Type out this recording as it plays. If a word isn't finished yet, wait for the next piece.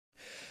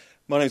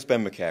My name's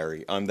Ben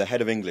McCary. I'm the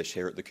Head of English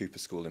here at the Cooper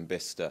School in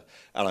Bicester,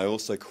 and I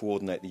also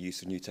coordinate the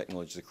use of new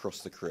technologies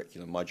across the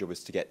curriculum. My job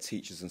is to get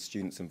teachers and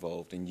students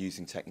involved in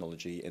using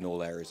technology in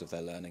all areas of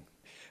their learning.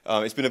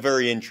 It's been a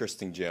very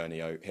interesting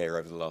journey here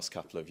over the last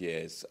couple of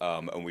years,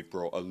 and we've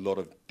brought a lot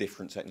of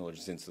different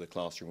technologies into the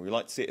classroom. We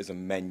like to see it as a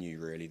menu,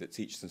 really, that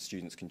teachers and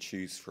students can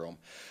choose from.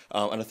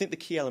 And I think the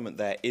key element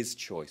there is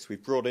choice.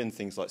 We've brought in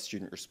things like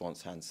student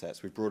response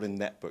handsets. We've brought in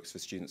netbooks for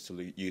students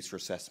to use for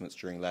assessments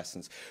during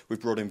lessons. We've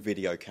brought in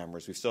video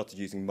cameras. We've started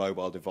using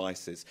mobile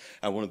devices.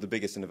 And one of the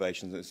biggest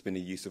innovations has been the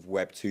use of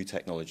Web 2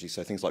 technology,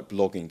 so things like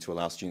blogging to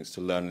allow students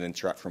to learn and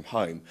interact from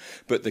home.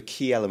 But the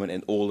key element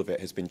in all of it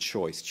has been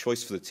choice.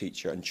 Choice for the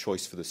teacher and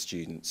choice for the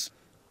students.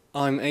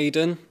 I'm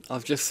Aidan.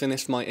 I've just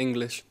finished my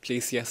English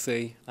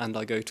GCSE and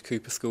I go to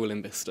Cooper School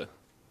in Bicester.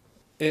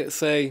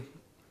 It's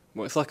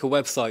like a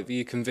website that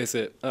you can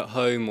visit at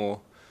home or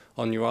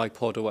on your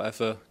iPod or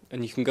whatever,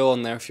 and you can go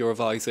on there if you're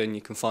revising.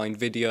 You can find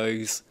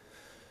videos,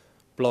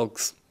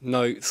 blogs,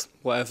 notes,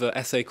 whatever,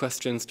 essay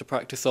questions to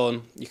practice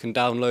on. You can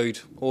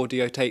download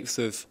audio tapes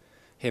of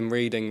him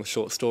reading with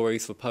short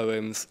stories for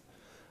poems.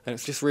 And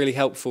it's just really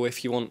helpful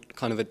if you want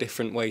kind of a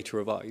different way to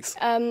revise.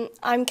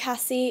 I'm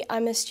Cassie.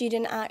 I'm a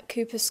student at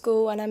Cooper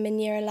School and I'm in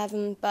Year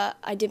 11, but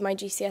I did my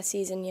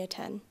GCSEs in Year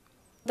 10.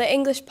 The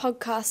English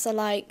podcasts are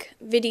like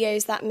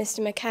videos that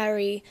Mr.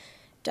 McCary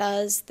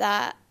does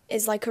that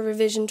is like a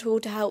revision tool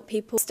to help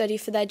people study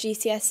for their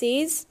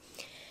GCSEs.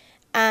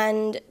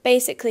 And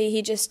basically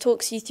he just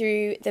talks you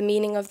through the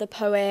meaning of the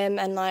poem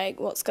and like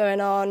what's going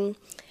on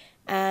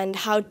and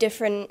how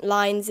different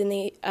lines in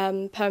the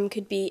poem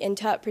could be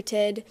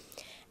interpreted.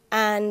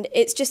 And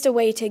it's just a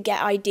way to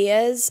get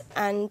ideas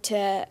and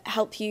to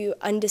help you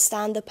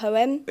understand the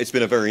poem. It's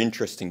been a very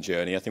interesting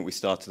journey. I think we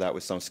started out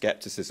with some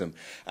scepticism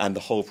and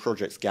the whole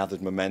project's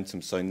gathered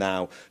momentum. So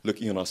now,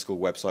 looking on our school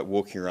website,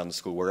 walking around the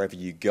school, wherever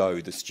you go,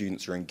 the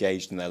students are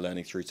engaged in their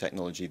learning through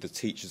technology, the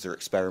teachers are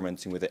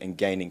experimenting with it and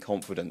gaining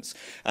confidence,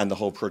 and the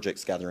whole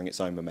project's gathering its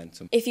own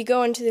momentum. If you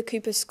go onto the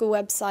Cooper School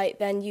website,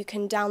 then you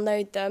can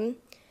download them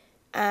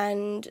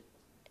and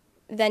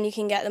then you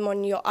can get them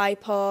on your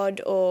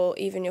iPod or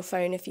even your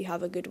phone if you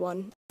have a good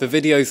one. The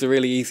videos are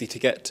really easy to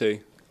get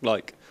to.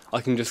 Like, I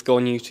can just go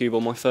on YouTube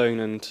on my phone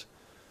and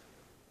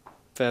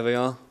there they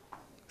are.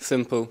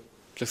 Simple.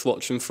 Just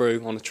watch them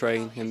through on a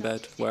train, in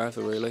bed,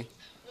 wherever really.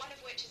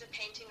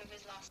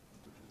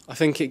 I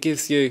think it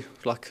gives you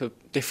like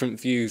different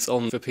views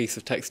on the piece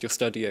of text you're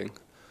studying.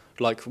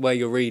 Like where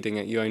you're reading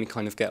it, you only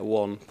kind of get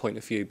one point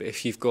of view, but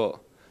if you've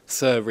got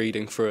Sir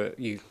reading through it,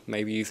 you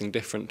may be using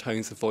different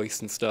tones of voice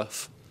and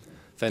stuff.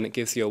 Then it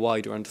gives you a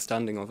wider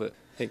understanding of it.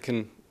 It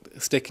can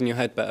stick in your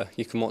head better.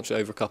 You can watch it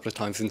over a couple of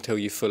times until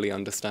you fully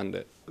understand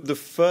it. The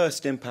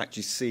first impact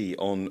you see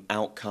on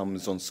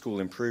outcomes on school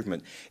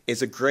improvement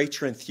is a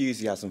greater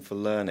enthusiasm for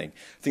learning.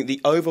 I think the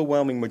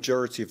overwhelming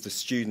majority of the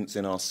students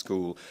in our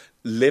school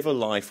live a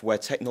life where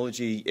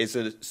technology is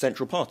a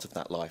central part of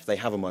that life. They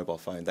have a mobile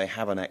phone, they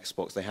have an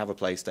Xbox, they have a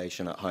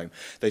PlayStation at home.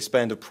 They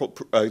spend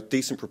a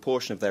decent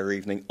proportion of their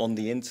evening on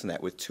the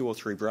internet with 2 or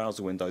 3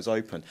 browser windows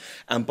open.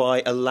 And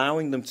by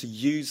allowing them to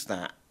use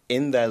that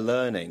in their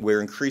learning,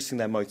 we're increasing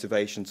their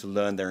motivation to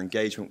learn, their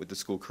engagement with the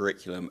school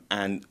curriculum,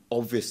 and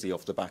obviously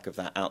off the back of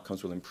that,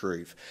 outcomes will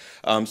improve.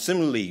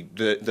 Similarly,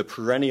 the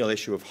perennial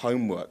issue of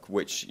homework,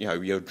 which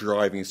you're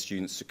driving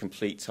students to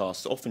complete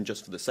tasks, often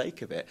just for the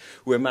sake of it,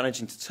 we're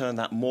managing to turn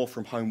that more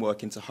from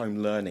homework into home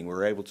learning.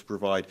 We're able to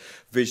provide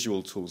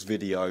visual tools,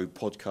 video,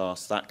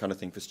 podcasts, that kind of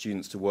thing for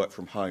students to work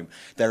from home.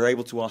 They're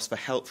able to ask for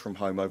help from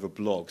home over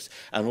blogs,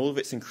 and all of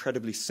it's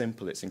incredibly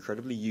simple, it's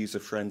incredibly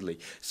user-friendly.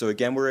 So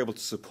again, we're able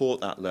to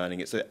support that learning.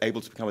 It's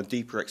able to become a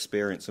deeper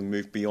experience and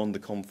move beyond the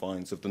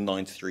confines of the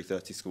 9 to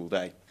 3:30 school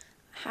day.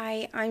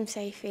 Hi, I'm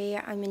Sophie.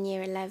 I'm in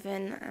Year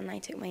 11 and I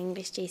took my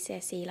English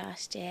GCSE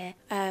last year.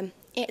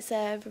 It's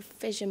a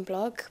revision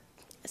blog,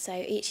 so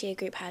each year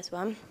group has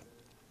one.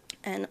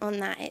 And on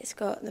that it's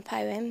got the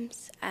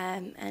poems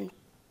and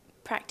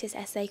practice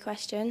essay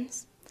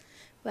questions,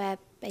 where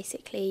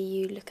basically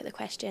you look at the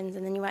questions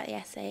and then you write the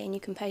essay and you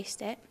can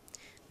post it.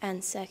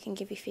 And Sir can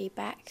give you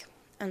feedback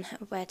on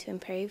where to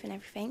improve and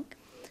everything.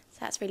 So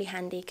that's really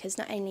handy because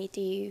not only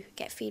do you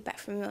get feedback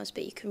from yours,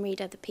 but you can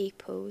read other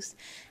people's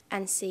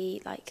and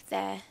see like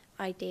their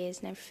ideas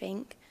and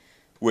everything.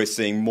 We're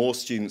seeing more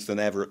students than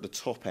ever at the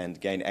top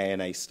end gain A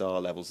and A star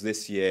levels.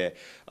 This year,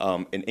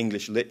 in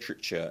English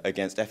literature,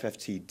 against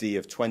FFTD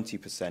of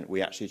 20%,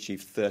 we actually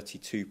achieved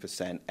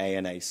 32% A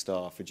and A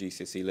star for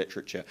GCSE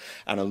literature.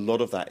 And a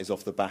lot of that is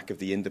off the back of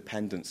the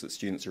independence that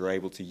students are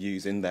able to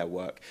use in their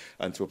work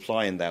and to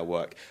apply in their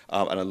work.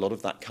 And a lot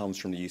of that comes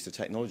from the use of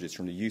technologies,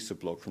 from the use of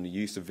blog, from the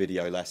use of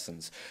video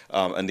lessons.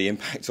 And the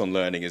impact on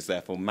learning is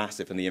therefore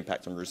massive, and the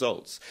impact on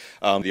results.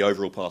 The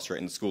overall pass rate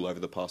in the school over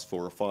the past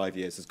 4 or 5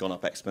 years has gone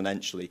up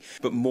exponentially.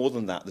 But more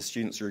than that, the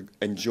students are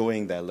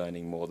enjoying their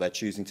learning more. They're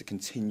choosing to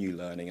continue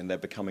learning and they're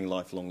becoming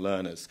lifelong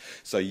learners.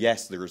 So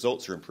yes, the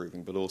results are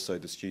improving, but also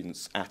the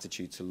students'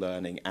 attitude to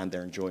learning and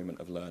their enjoyment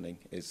of learning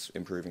is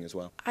improving as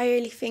well. I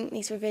really think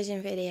these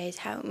revision videos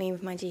helped me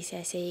with my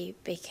GCSE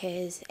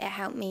because it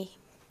helped me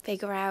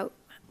figure out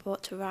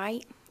what to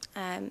write.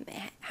 It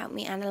helped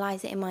me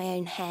analyse it in my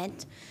own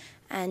head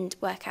and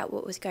work out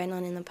what was going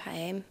on in the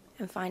poem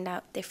and find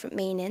out different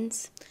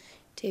meanings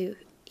to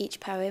each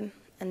poem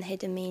and the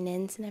hidden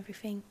meanings and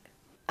everything.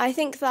 I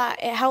think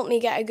that it helped me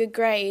get a good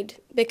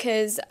grade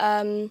because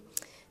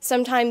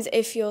sometimes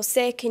if you're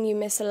sick and you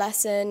miss a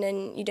lesson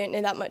and you don't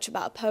know that much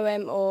about a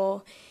poem,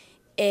 or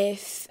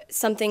if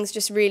something's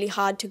just really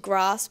hard to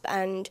grasp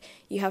and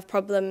you have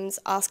problems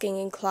asking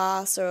in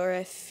class, or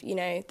if, you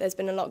know, there's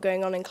been a lot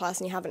going on in class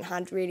and you haven't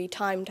had really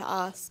time to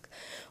ask,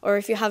 or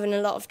if you're having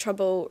a lot of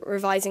trouble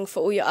revising for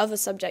all your other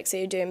subjects that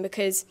you're doing,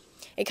 because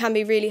it can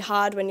be really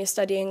hard when you're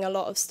studying a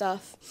lot of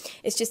stuff.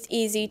 It's just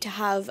easy to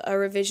have a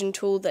revision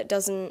tool that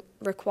doesn't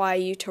require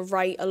you to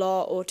write a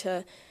lot, or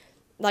to,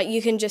 like,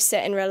 you can just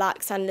sit and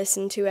relax and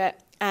listen to it,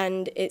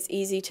 and it's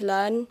easy to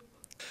learn.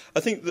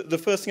 I think the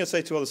first thing I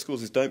say to other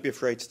schools is don't be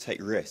afraid to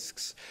take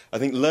risks. I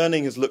think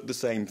learning has looked the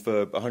same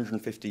for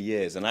 150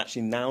 years, and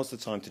actually now's the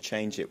time to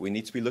change it. We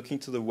need to be looking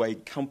to the way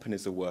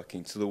companies are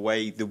working, to the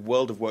way the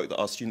world of work that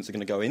our students are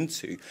going to go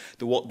into,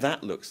 to what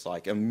that looks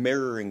like, and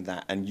mirroring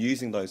that and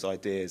using those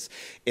ideas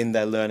in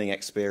their learning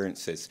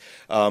experiences.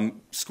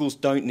 Schools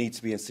don't need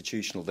to be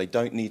institutional. They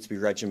don't need to be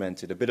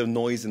regimented. A bit of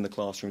noise in the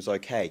classroom is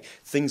okay.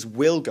 Things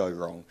will go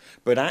wrong.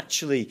 But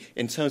actually,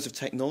 in terms of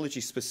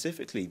technology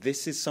specifically,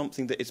 this is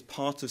something that is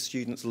part of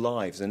students'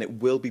 lives, and it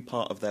will be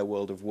part of their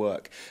world of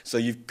work. So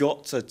you've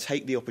got to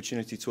take the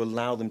opportunity to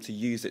allow them to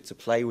use it, to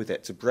play with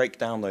it, to break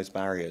down those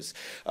barriers.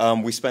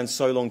 We spend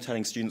so long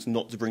telling students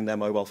not to bring their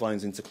mobile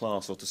phones into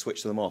class or to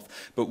switch them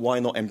off, but why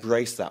not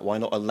embrace that? Why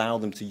not allow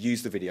them to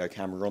use the video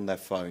camera on their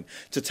phone,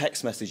 to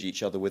text message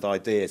each other with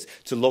ideas,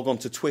 to log on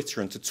to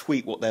Twitter and to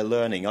tweet what they're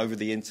learning over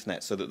the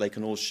internet so that they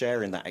can all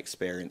share in that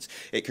experience.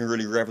 It can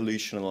really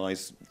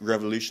revolutionise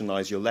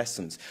your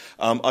lessons.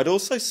 I'd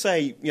also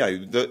say, you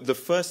know, the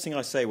first thing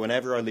I say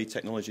whenever I lead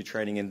technology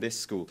training in this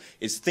school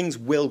is things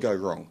will go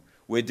wrong.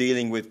 We're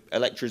dealing with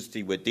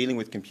electricity, we're dealing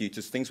with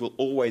computers, things will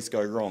always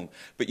go wrong,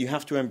 but you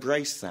have to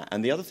embrace that.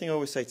 And the other thing I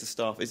always say to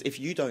staff is if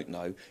you don't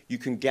know, you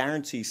can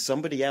guarantee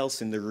somebody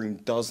else in the room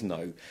does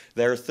know.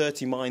 There are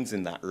 30 minds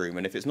in that room,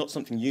 and if it's not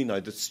something you know,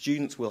 the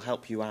students will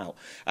help you out.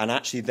 And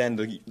actually then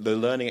the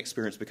learning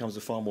experience becomes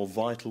a far more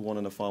vital one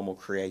and a far more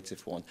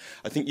creative one.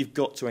 I think you've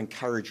got to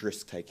encourage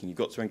risk-taking, you've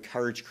got to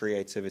encourage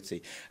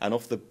creativity, and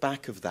off the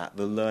back of that,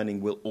 the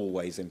learning will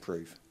always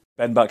improve.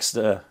 Ben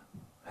Bicester,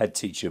 head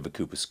teacher of the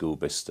Cooper School,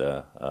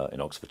 Bicester,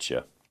 in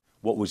Oxfordshire.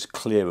 What was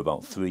clear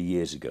about 3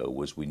 years ago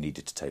was we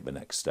needed to take the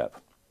next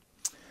step.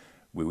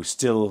 We were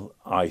still,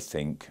 I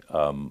think,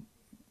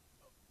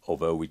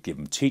 although we'd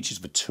given teachers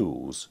the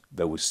tools,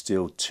 there was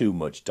still too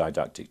much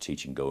didactic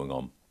teaching going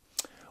on,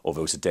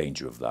 although it's a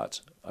danger of that.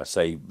 I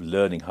say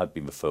learning had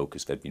been the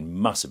focus. There had been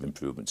massive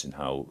improvements in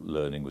how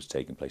learning was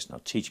taking place and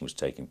how teaching was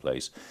taking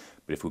place.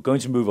 But if we're going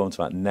to move on to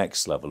that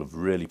next level of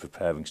really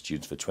preparing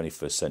students for the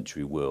 21st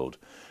century world,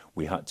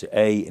 we had to,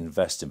 A,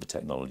 invest in the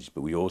technologies, but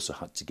we also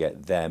had to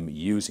get them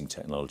using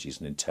technology as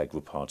an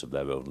integral part of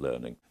their own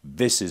learning.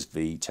 This is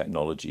the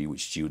technology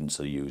which students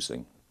are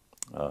using.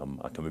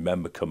 I can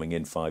remember coming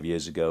in 5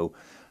 years ago,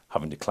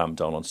 having to clamp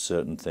down on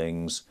certain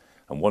things,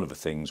 and one of the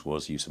things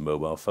was use of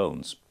mobile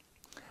phones.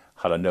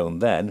 Had I known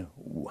then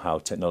how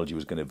technology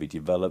was going to be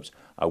developed,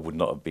 I would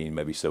not have been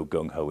maybe so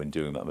gung-ho in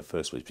doing that in the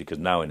first place, because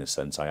now, in a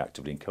sense, I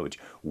actively encourage.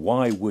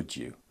 Why would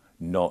you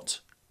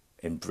not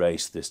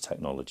embrace this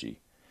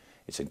technology?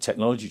 It's a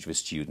technology the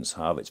students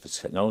have, it's the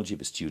technology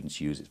the students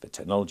use, it's the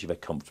technology they're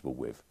comfortable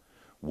with.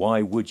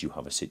 Why would you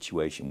have a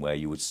situation where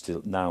you would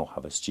still now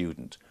have a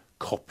student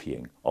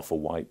copying off a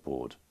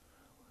whiteboard?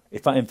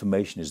 If that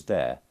information is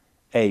there,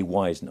 A,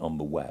 why isn't it on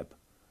the web?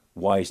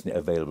 Why isn't it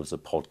available as a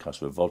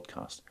podcast or a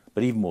vodcast?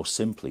 But even more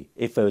simply,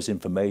 if there is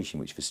information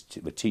which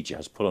the teacher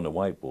has put on a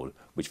whiteboard,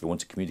 which they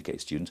want to communicate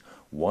to students,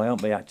 why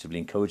aren't they actively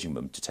encouraging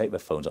them to take their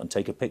phones out and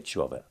take a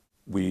picture of it?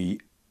 We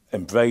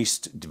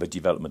embraced the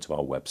development of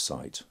our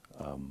website.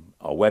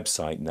 Our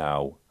website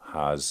now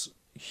has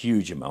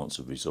huge amounts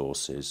of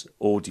resources.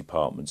 All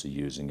departments are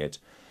using it.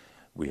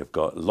 We have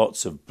got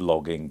lots of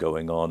blogging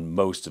going on.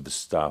 Most of the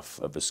staff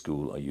of the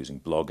school are using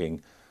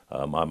blogging.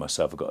 I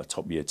myself have got a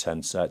top year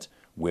 10 set.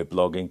 We're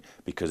blogging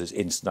because it's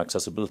instant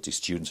accessibility.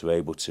 Students are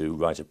able to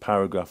write a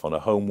paragraph on a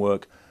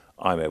homework.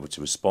 I'm able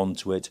to respond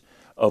to it.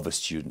 Other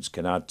students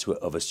can add to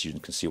it. Other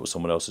students can see what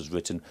someone else has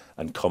written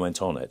and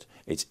comment on it.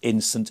 It's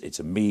instant, it's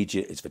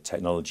immediate, it's the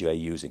technology they're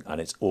using, and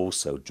it's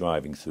also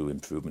driving through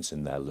improvements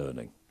in their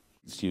learning.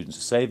 Students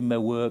are saving their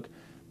work,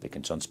 they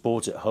can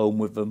transport it home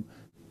with them.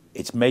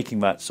 It's making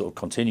that sort of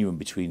continuum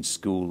between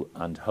school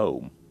and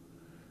home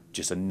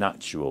just a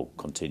natural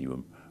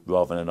continuum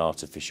rather than an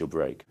artificial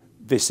break.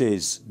 This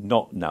is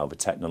not now the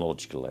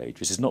technological age.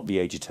 This is not the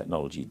age of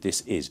technology.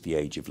 This is the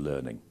age of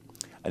learning.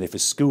 And if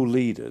as school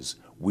leaders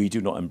we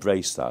do not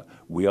embrace that,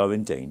 we are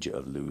in danger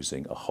of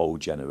losing a whole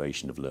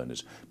generation of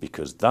learners,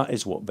 because that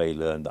is what they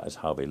learn, that is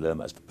how they learn,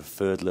 that's the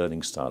preferred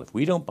learning style. If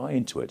we don't buy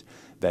into it,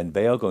 then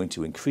they are going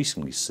to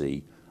increasingly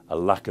see a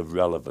lack of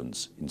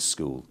relevance in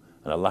school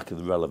and a lack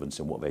of relevance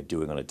in what they're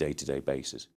doing on a day-to-day basis.